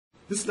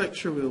This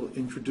lecture will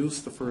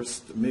introduce the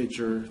first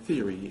major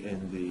theory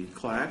in the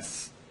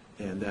class,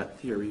 and that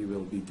theory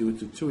will be due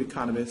to two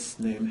economists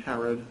named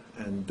Harrod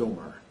and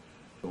Domar.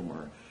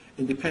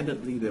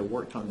 Independently, they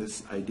worked on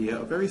this idea,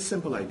 a very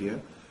simple idea,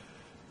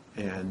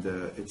 and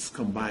it's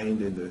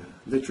combined in the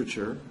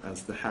literature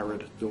as the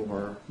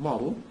Harrod-Domar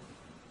model.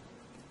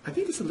 I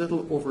think it's a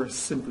little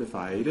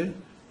oversimplified,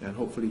 and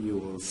hopefully you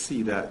will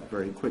see that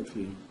very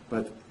quickly.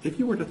 But if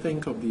you were to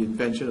think of the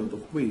invention of the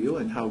wheel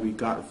and how we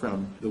got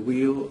from the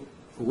wheel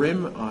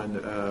rim on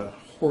a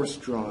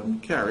horse-drawn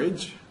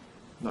carriage,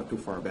 not too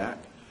far back,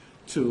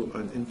 to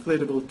an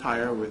inflatable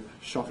tire with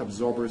shock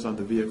absorbers on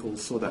the vehicle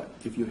so that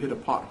if you hit a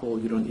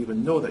pothole, you don't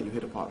even know that you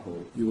hit a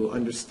pothole. You will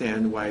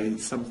understand why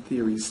some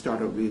theories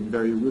start out being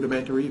very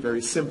rudimentary,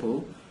 very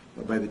simple,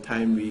 but by the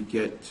time we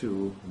get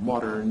to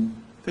modern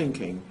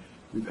thinking,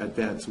 we've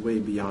advanced way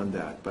beyond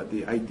that. But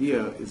the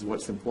idea is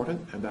what's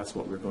important, and that's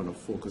what we're going to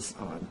focus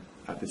on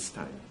at this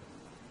time.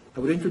 I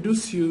would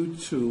introduce you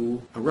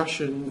to a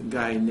Russian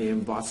guy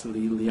named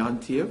Vasily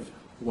Leontiev,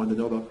 who won the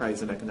Nobel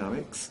Prize in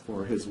Economics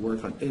for his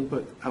work on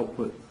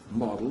input-output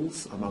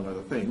models, among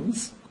other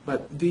things.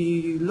 But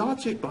the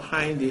logic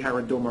behind the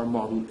Harrod-Domar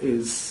model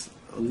is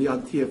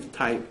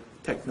Leontiev-type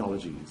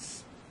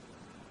technologies.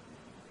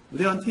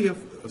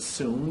 Leontiev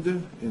assumed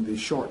in the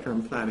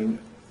short-term planning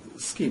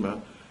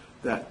schema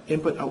that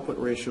input-output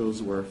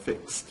ratios were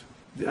fixed.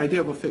 The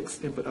idea of a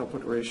fixed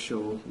input-output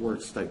ratio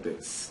works like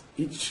this.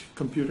 Each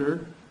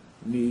computer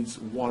needs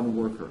one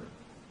worker.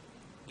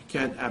 You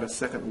can't add a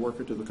second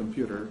worker to the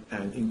computer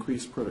and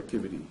increase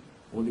productivity.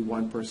 Only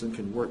one person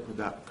can work with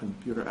that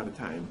computer at a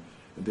time,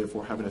 and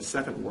therefore having a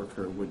second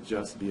worker would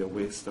just be a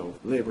waste of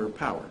labor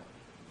power.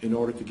 In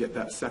order to get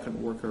that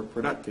second worker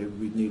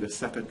productive, we need a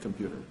second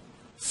computer.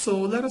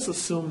 So let us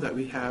assume that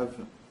we have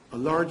a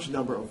large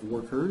number of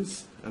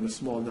workers and a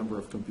small number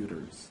of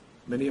computers.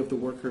 Many of the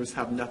workers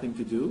have nothing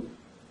to do,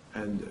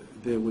 and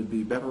they would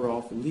be better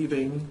off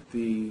leaving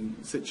the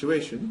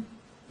situation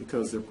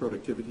because their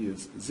productivity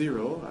is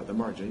zero at the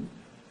margin,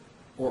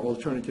 or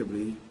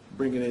alternatively,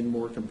 bringing in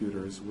more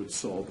computers would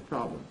solve the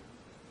problem.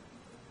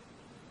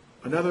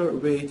 Another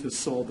way to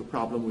solve the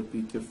problem would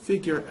be to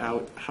figure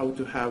out how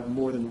to have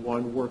more than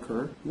one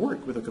worker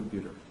work with a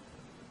computer.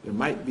 There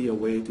might be a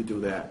way to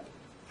do that,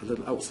 a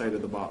little outside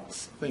of the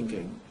box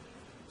thinking.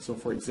 So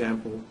for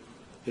example,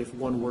 if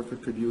one worker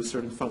could use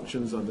certain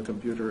functions on the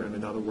computer and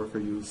another worker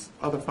use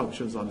other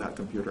functions on that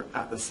computer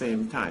at the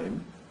same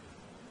time,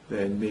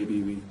 then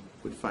maybe we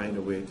would find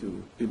a way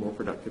to be more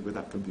productive with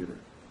that computer.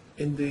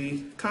 In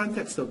the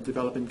context of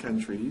developing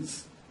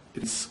countries,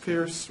 a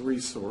scarce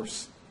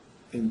resource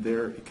in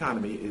their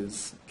economy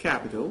is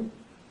capital,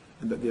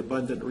 and that the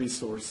abundant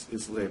resource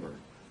is labor.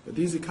 But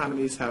these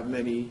economies have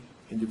many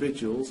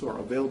individuals who are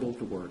available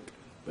to work,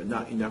 but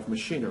not enough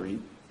machinery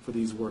for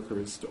these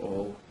workers to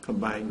all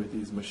combine with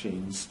these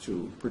machines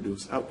to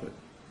produce output.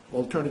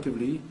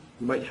 Alternatively,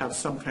 you might have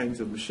some kinds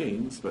of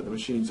machines, but the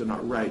machines are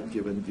not right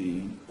given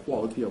the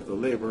quality of the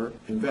labor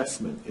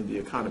investment in the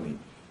economy.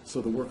 So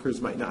the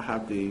workers might not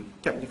have the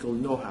technical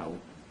know-how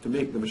to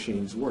make the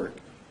machines work,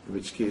 in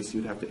which case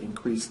you'd have to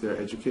increase their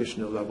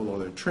educational level or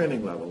their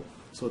training level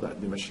so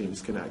that the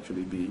machines can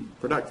actually be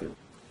productive.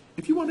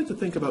 If you wanted to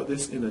think about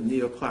this in a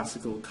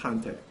neoclassical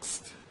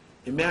context,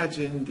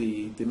 imagine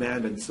the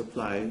demand and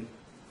supply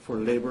for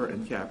labor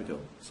and capital.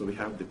 So we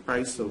have the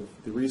price of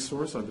the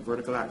resource on the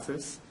vertical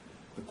axis,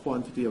 the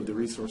quantity of the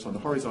resource on the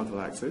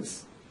horizontal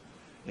axis,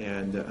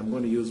 and I'm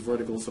going to use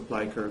vertical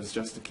supply curves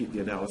just to keep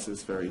the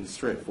analysis very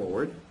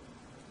straightforward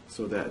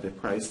so that the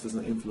price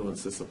doesn't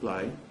influence the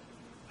supply.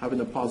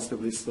 Having a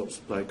positively sloped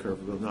supply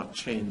curve will not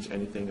change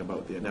anything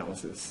about the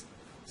analysis,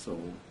 so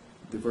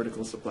the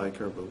vertical supply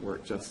curve will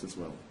work just as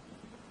well.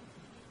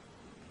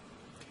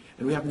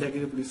 And we have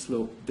negatively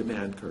sloped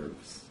demand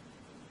curves.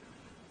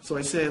 So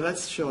I say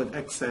let's show an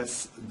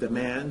excess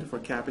demand for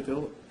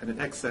capital and an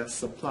excess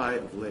supply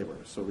of labor.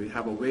 So we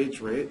have a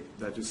wage rate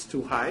that is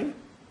too high,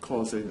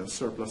 causing a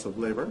surplus of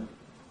labor,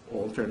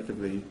 or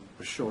alternatively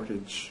a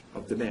shortage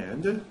of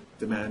demand.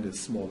 Demand is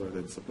smaller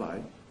than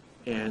supply.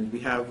 And we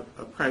have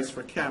a price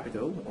for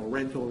capital, or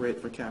rental rate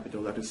for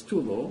capital, that is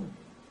too low,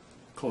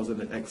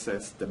 causing an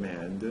excess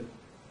demand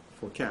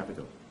for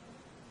capital.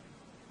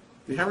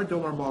 The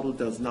Harrod-Domar model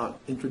does not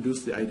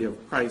introduce the idea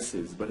of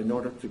prices, but in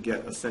order to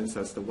get a sense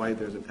as to why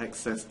there's an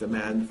excess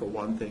demand for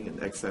one thing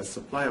and excess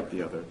supply of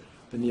the other,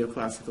 the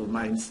neoclassical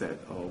mindset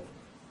of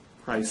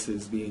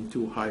prices being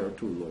too high or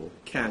too low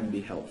can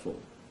be helpful.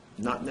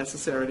 Not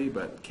necessarily,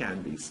 but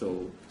can be.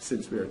 So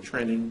since we are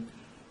training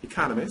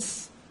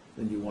economists,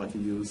 then you want to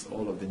use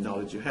all of the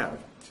knowledge you have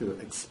to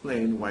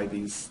explain why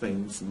these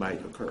things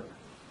might occur.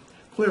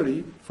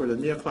 Clearly, for the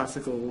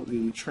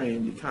neoclassically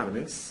trained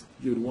economists,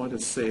 you'd want to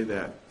say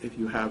that if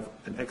you have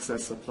an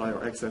excess supply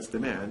or excess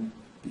demand,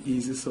 the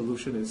easiest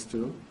solution is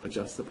to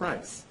adjust the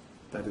price.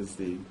 That is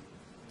the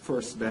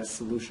first best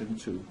solution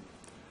to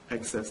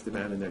excess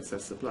demand and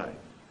excess supply.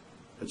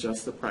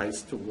 Adjust the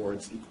price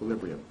towards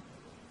equilibrium.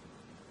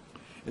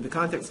 In the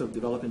context of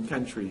developing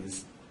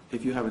countries,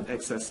 if you have an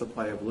excess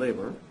supply of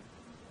labor,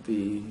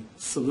 the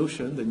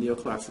solution, the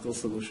neoclassical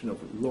solution of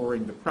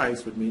lowering the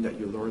price would mean that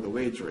you lower the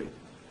wage rate.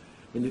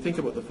 When you think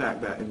about the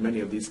fact that in many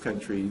of these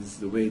countries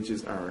the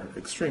wages are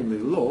extremely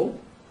low,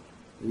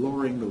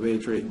 lowering the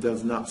wage rate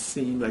does not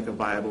seem like a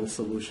viable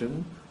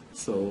solution.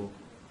 So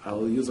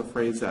I'll use a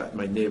phrase that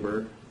my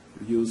neighbor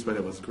used when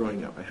I was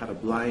growing up. I had a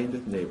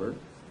blind neighbor,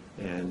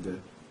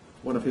 and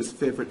one of his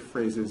favorite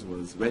phrases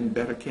was, "When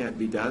better can't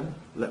be done,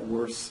 let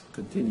worse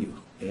continue."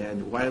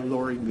 And while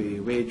lowering the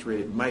wage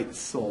rate might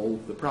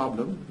solve the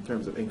problem in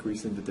terms of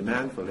increasing the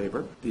demand for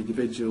labor, the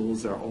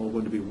individuals are all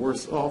going to be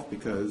worse off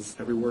because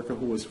every worker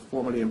who was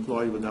formerly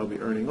employed will now be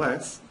earning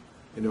less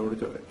in order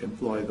to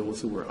employ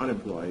those who were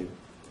unemployed.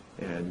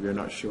 And we're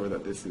not sure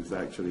that this is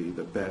actually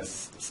the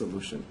best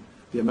solution.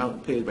 The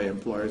amount paid by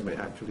employers may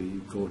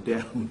actually go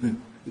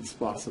down. It's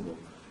possible,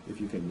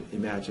 if you can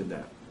imagine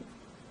that.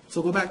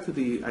 So go back to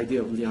the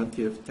idea of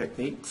Leontief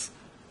techniques.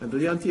 And the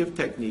Leontief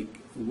technique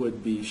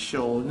would be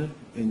shown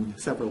in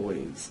several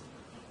ways.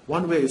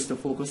 One way is to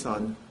focus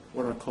on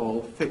what are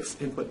called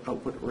fixed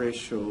input-output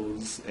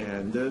ratios,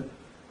 and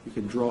you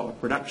can draw a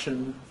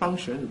production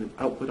function with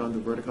output on the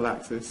vertical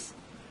axis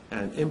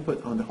and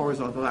input on the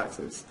horizontal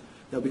axis.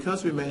 Now,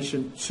 because we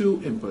mentioned two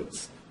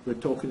inputs, we're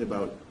talking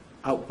about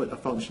output, a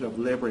function of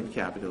labor and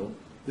capital.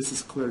 This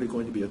is clearly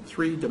going to be a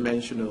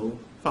three-dimensional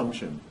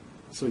function,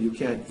 so you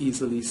can't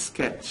easily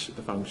sketch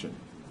the function.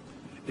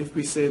 If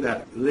we say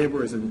that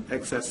labor is in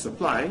excess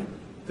supply,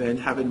 then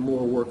having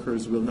more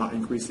workers will not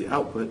increase the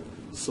output,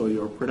 so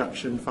your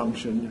production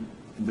function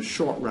in the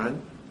short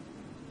run,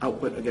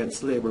 output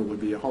against labor, would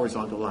be a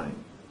horizontal line.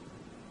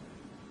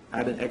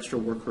 Adding extra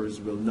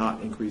workers will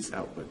not increase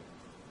output.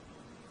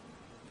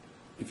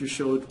 If you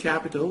showed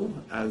capital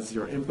as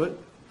your input,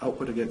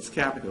 output against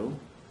capital,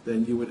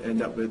 then you would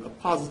end up with a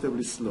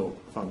positively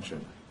sloped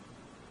function.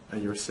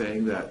 And you're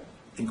saying that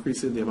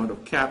increasing the amount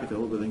of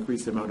capital will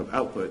increase the amount of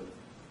output,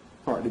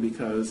 partly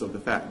because of the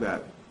fact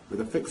that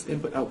with a fixed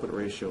input-output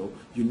ratio,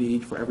 you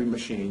need, for every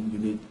machine, you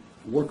need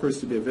workers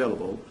to be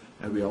available,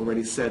 and we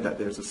already said that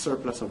there's a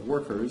surplus of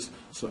workers,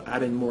 so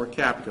adding more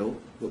capital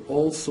will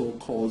also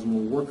cause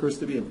more workers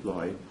to be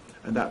employed,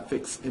 and that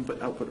fixed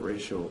input-output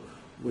ratio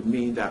would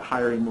mean that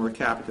hiring more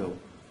capital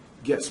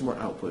gets more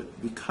output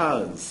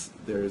because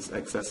there's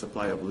excess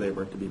supply of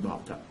labor to be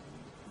mopped up.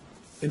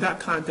 In that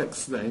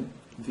context then,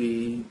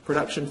 the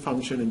production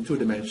function in two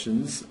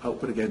dimensions,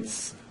 output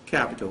against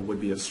capital, would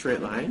be a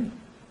straight line.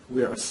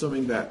 We are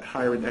assuming that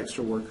hiring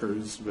extra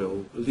workers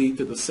will lead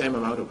to the same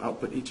amount of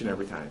output each and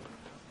every time.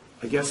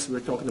 I guess we're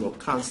talking about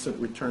constant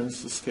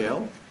returns to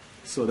scale,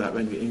 so that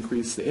when we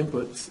increase the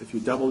inputs, if you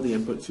double the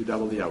inputs, you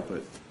double the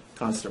output.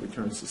 Constant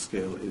returns to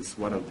scale is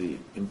one of the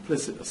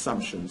implicit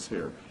assumptions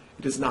here.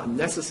 It is not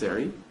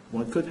necessary.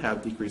 One could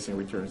have decreasing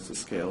returns to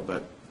scale,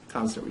 but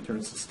constant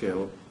returns to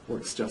scale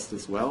works just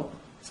as well,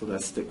 so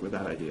let's stick with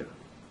that idea.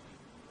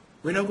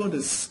 We're now going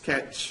to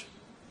sketch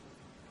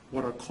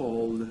what are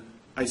called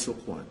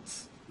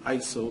isoquants.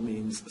 Iso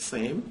means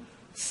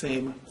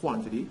same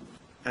quantity,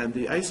 and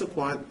the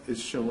isoquant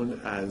is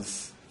shown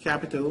as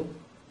capital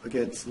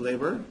against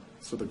labor,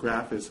 so the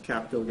graph is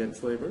capital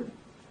against labor.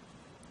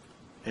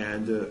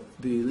 And the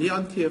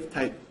Leontief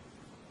type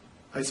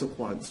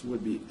isoquants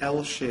would be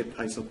L-shaped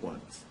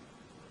isoquants.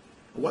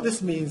 What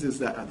this means is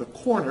that at the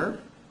corner,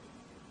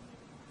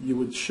 you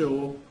would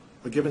show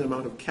a given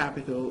amount of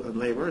capital and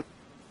labor.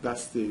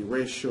 That's the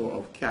ratio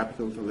of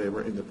capital to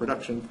labor in the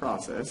production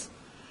process.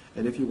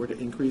 And if you were to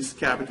increase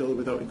capital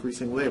without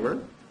increasing labor,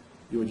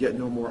 you would get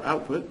no more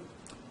output.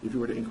 If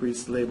you were to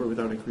increase labor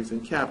without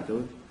increasing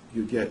capital,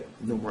 you'd get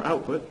no more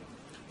output.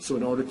 So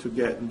in order to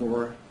get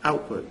more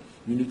output,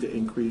 you need to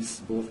increase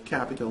both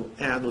capital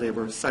and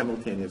labor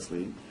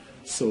simultaneously.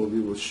 So we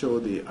will show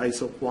the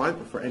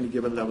isoquant for any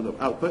given level of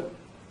output.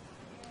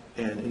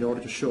 And in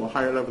order to show a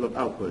higher level of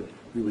output,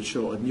 we would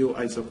show a new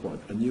isoquant,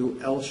 a new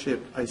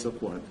L-shaped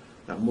isoquant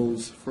that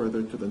moves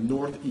further to the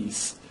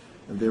northeast.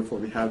 And therefore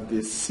we have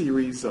this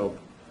series of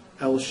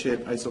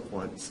L-shaped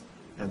isoquants,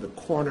 and the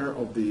corner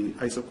of the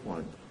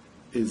isoquant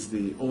is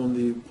the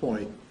only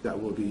point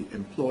that will be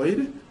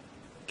employed,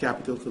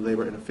 capital to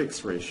labor in a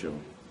fixed ratio.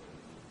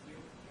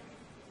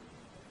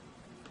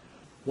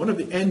 One of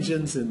the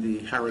engines in the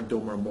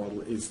Harrod-Domar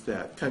model is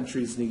that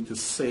countries need to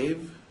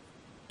save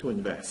to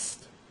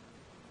invest.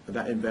 And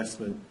that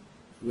investment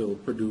will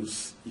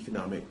produce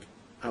economic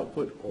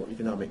output or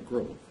economic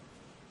growth.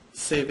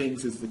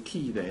 Savings is the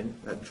key then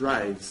that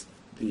drives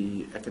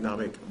the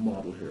economic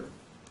model here.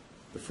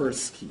 The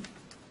first key.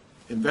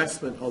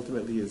 Investment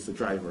ultimately is the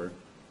driver,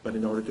 but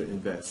in order to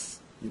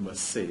invest, you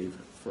must save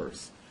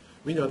first.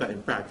 We know that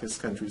in practice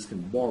countries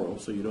can borrow,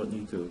 so you don't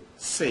need to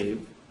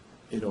save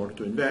in order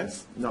to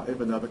invest. Now, if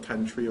another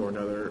country or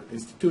another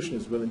institution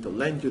is willing to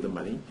lend you the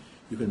money,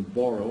 you can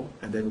borrow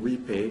and then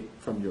repay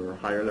from your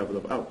higher level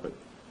of output.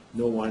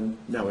 No one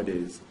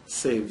nowadays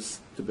saves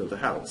to build a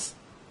house.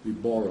 We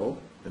borrow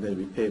and then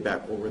we pay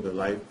back over the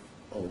life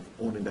of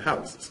owning the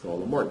house. It's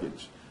called a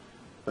mortgage.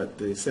 But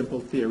the simple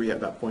theory at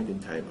that point in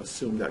time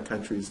assumed that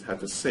countries had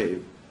to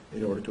save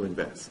in order to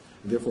invest.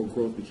 And therefore,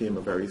 growth became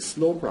a very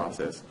slow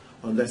process,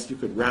 unless you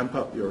could ramp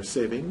up your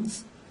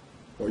savings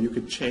or you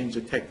could change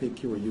the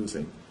technique you were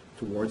using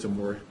towards a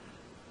more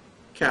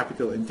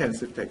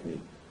capital-intensive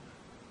technique.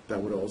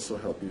 That would also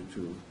help you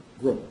to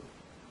grow.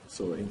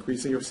 So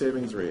increasing your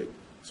savings rate,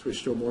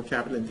 switch to a more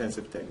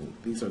capital-intensive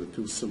technique. These are the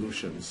two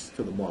solutions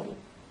to the model.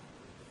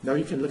 Now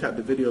you can look at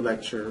the video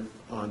lecture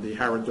on the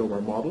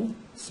Harrod-Domar model,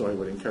 so I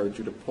would encourage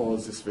you to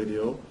pause this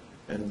video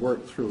and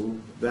work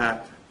through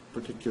that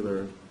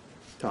particular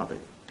topic.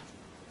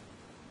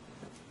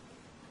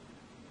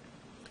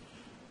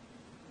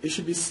 It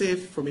should be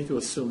safe for me to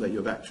assume that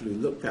you've actually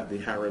looked at the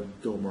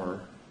Harrod-Domar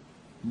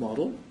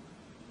model.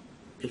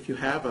 If you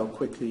have, I'll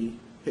quickly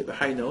hit the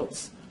high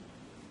notes.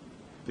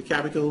 The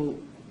capital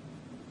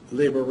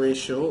labor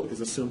ratio is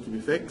assumed to be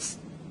fixed.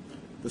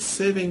 The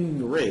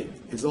saving rate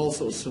is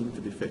also assumed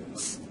to be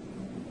fixed.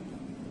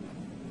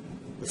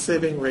 The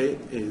saving rate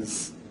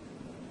is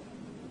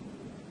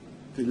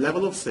the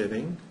level of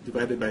saving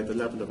divided by the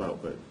level of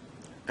output.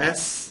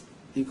 S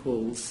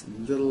equals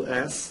little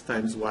s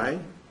times y,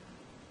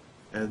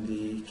 and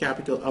the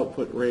capital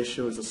output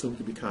ratio is assumed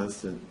to be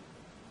constant.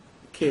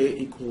 K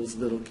equals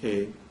little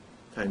k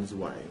times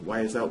y. Y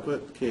is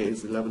output, k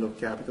is the level of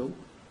capital,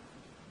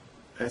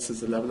 S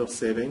is the level of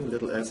saving,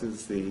 little s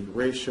is the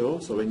ratio.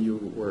 So when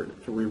you were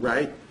to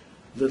rewrite,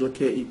 little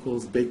k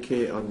equals big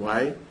K on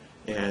y,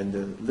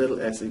 and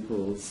little s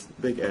equals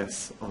big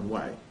S on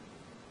y.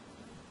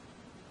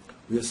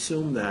 We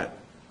assume that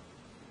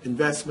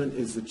investment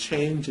is the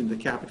change in the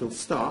capital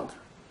stock.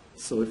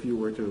 So if you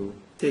were to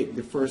take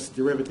the first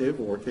derivative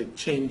or take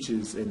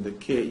changes in the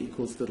k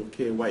equals little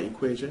ky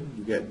equation,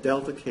 you get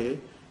delta k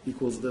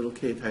equals little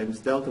k times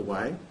delta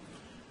y,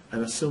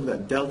 and assume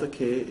that delta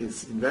k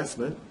is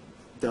investment,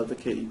 delta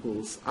k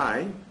equals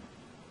I.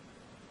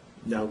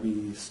 Now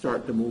we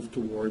start to move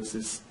towards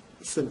this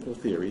simple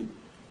theory.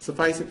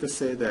 Suffice it to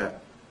say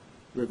that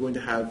we're going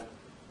to have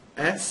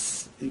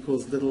S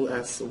equals little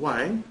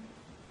sy.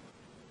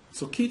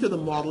 So key to the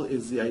model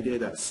is the idea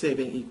that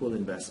saving equal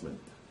investment.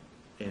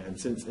 And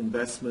since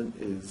investment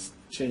is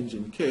change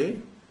in K,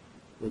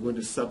 we're going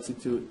to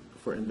substitute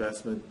for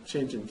investment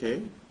change in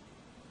K.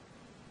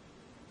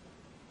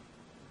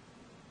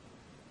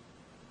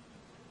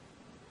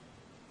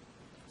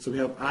 So we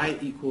have I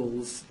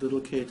equals little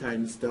k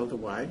times delta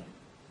y,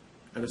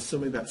 and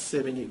assuming that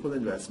saving equal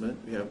investment,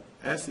 we have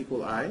S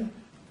equal I,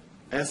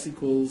 S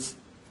equals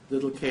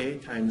little k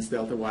times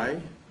delta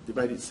y,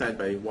 divided side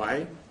by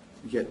y,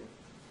 we get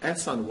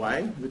S on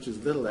y, which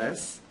is little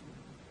s,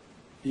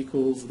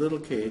 equals little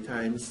k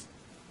times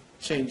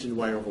change in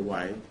y over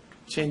y.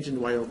 Change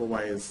in y over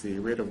y is the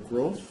rate of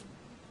growth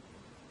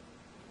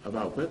of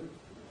output.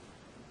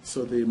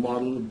 So the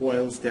model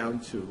boils down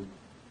to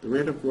the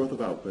rate of growth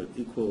of output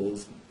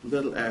equals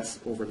little s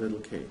over little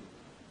k.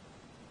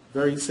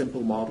 Very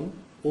simple model,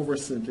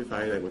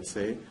 oversimplified I would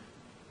say,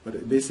 but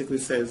it basically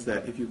says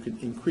that if you can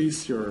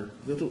increase your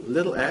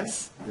little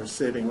s, your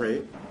saving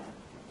rate,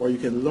 or you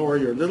can lower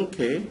your little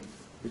k,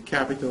 the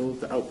capital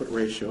to output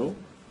ratio,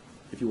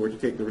 if you were to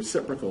take the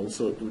reciprocal,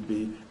 so it would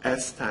be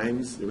s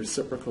times the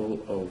reciprocal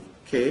of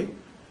k,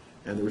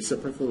 and the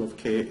reciprocal of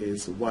k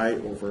is y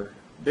over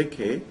big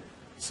K,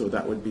 so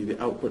that would be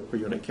the output per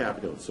unit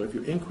capital. So if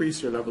you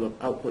increase your level of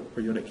output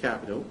per unit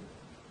capital,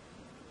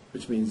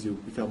 which means you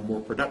become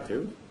more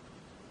productive,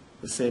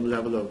 the same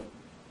level of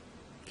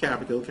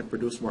capital can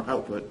produce more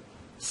output,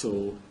 so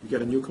you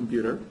get a new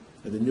computer,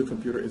 and the new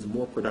computer is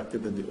more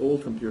productive than the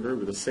old computer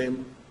with the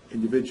same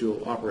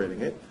individual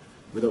operating it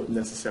without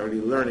necessarily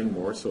learning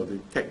more, so the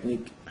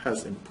technique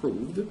has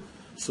improved.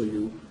 So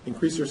you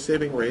increase your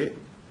saving rate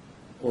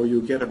or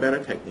you get a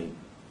better technique.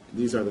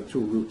 These are the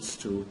two routes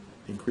to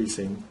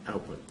increasing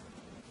output.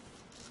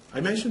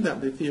 I mentioned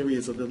that the theory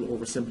is a little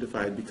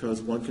oversimplified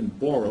because one can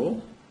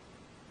borrow,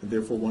 and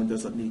therefore one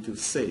doesn't need to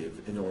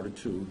save in order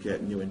to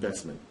get new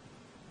investment.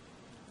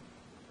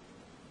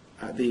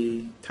 At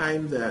the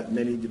time that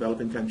many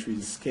developing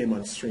countries came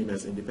on stream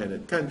as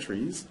independent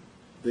countries,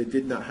 they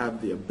did not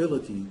have the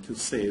ability to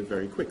save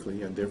very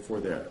quickly, and therefore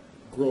their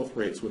growth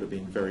rates would have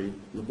been very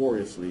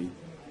laboriously,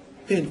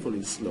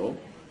 painfully slow.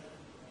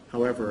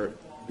 However,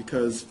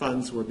 because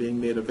funds were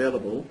being made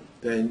available,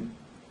 then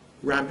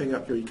ramping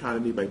up your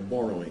economy by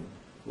borrowing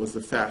was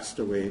the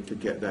faster way to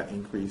get that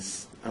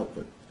increased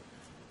output.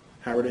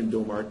 Harrod and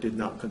Domar did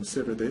not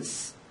consider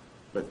this,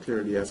 but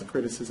clearly as a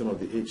criticism of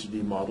the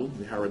HD model,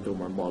 the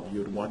Harrod-Domar model, you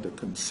would want to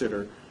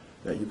consider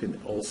that you can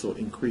also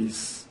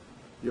increase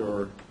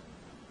your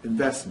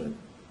investment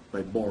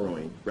by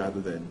borrowing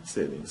rather than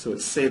saving. So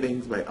it's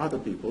savings by other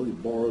people, you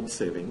borrowed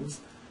savings,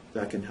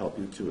 that can help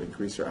you to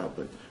increase your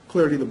output.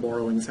 Clearly the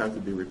borrowings have to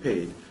be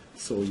repaid,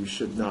 so you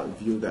should not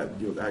view that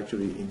you've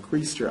actually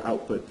increased your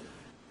output.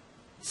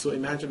 So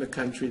imagine a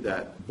country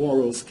that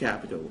borrows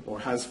capital or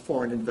has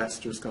foreign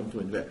investors come to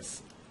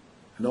invest,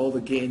 and all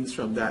the gains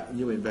from that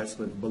new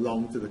investment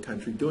belong to the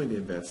country doing the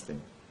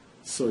investing.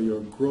 So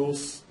your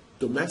gross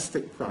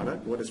domestic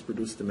product, what is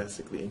produced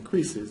domestically,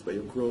 increases, but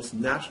your gross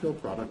national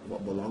product,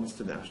 what belongs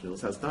to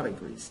nationals, has not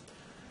increased.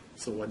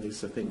 So one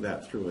needs to think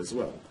that through as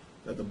well.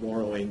 that the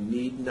borrowing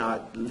need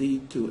not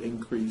lead to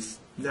increased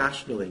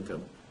national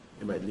income.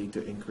 It might lead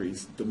to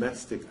increased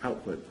domestic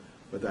output,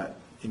 but that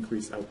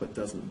increased output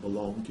doesn't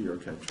belong to your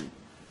country.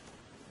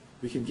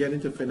 We can get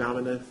into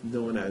phenomena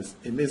known as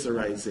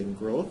immiserizing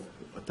growth,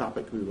 a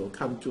topic we will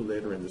come to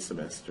later in the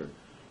semester.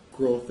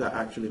 Growth that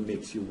actually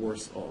makes you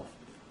worse off.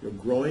 You're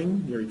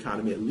growing your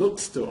economy. It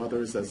looks to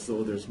others as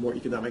though there's more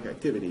economic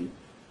activity.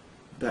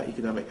 That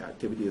economic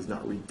activity is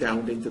not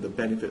redounding to the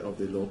benefit of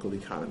the local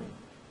economy.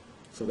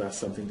 So that's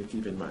something to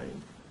keep in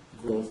mind.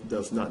 Growth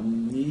does not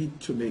need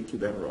to make you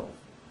better off.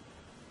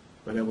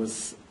 When I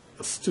was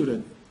a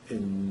student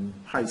in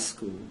high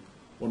school,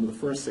 one of the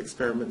first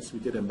experiments we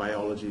did in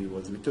biology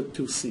was we took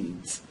two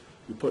seeds.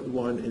 We put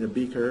one in a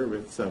beaker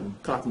with some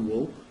cotton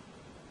wool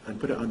and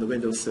put it on the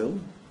windowsill.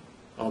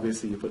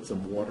 Obviously, you put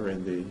some water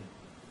in the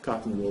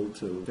cotton wool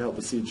to help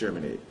the seed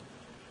germinate.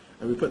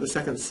 And we put the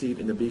second seed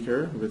in the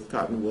beaker with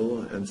cotton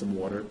wool and some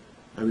water,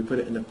 and we put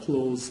it in a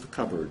closed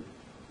cupboard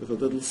with a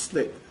little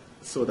slit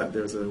so that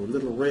there's a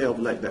little ray of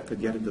light that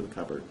could get into the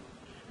cupboard.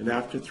 And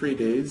after 3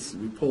 days,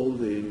 we pulled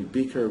the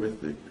beaker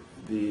with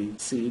the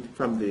seed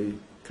from the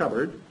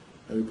cupboard,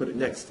 and we put it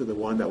next to the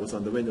one that was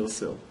on the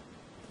windowsill.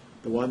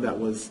 The one that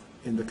was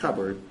in the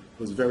cupboard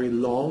was very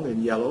long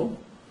and yellow.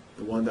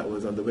 The one that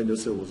was on the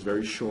windowsill was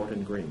very short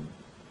and green.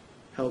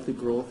 Healthy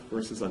growth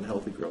versus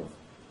unhealthy growth.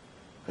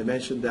 I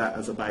mentioned that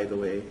as a by the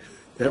way.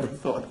 Never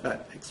thought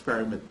that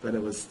experiment when I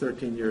was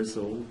 13 years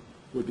old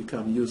would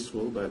become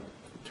useful, but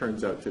it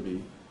turns out to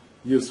be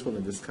useful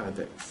in this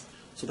context.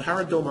 So the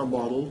Harrod-Domar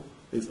model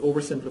is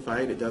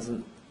oversimplified. It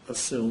doesn't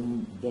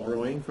assume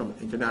borrowing from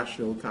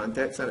international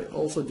context, and it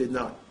also did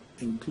not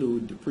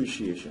include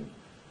depreciation.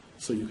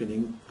 So you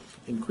can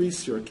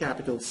increase your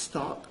capital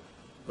stock,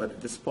 but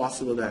it's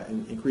possible that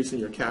in increasing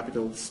your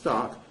capital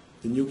stock,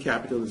 the new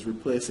capital is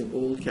replacing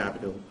old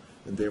capital,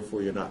 and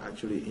therefore you're not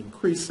actually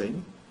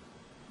increasing,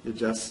 you're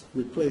just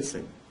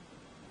replacing.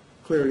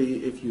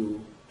 Clearly, if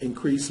you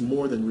increase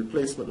more than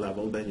replacement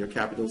level, then your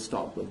capital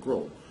stock will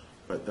grow.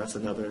 But that's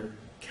another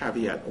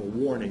caveat or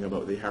warning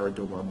about the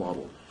Harrod-Domar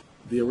model.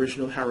 The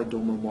original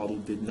Harrod-Domar model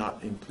did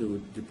not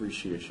include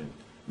depreciation.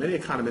 Many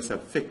economists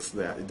have fixed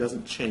that. It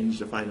doesn't change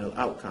the final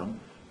outcome,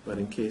 but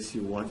in case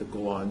you want to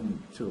go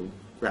on to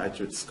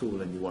graduate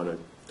school and you want to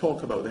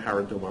talk about the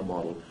Harrod-Domar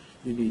model,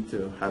 you need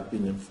to have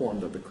been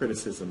informed of the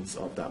criticisms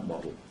of that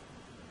model.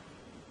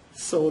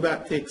 So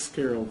that takes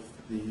care of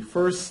the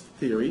first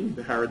theory,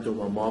 the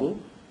Harrod-Domar model.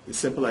 The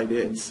simple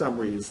idea in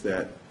summary is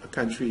that a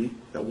country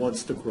that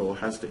wants to grow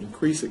has to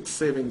increase its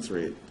saving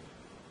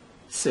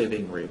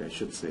rate, I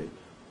should say,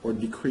 or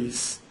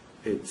decrease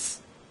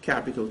its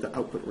capital to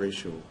output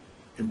ratio,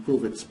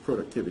 improve its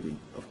productivity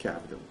of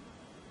capital.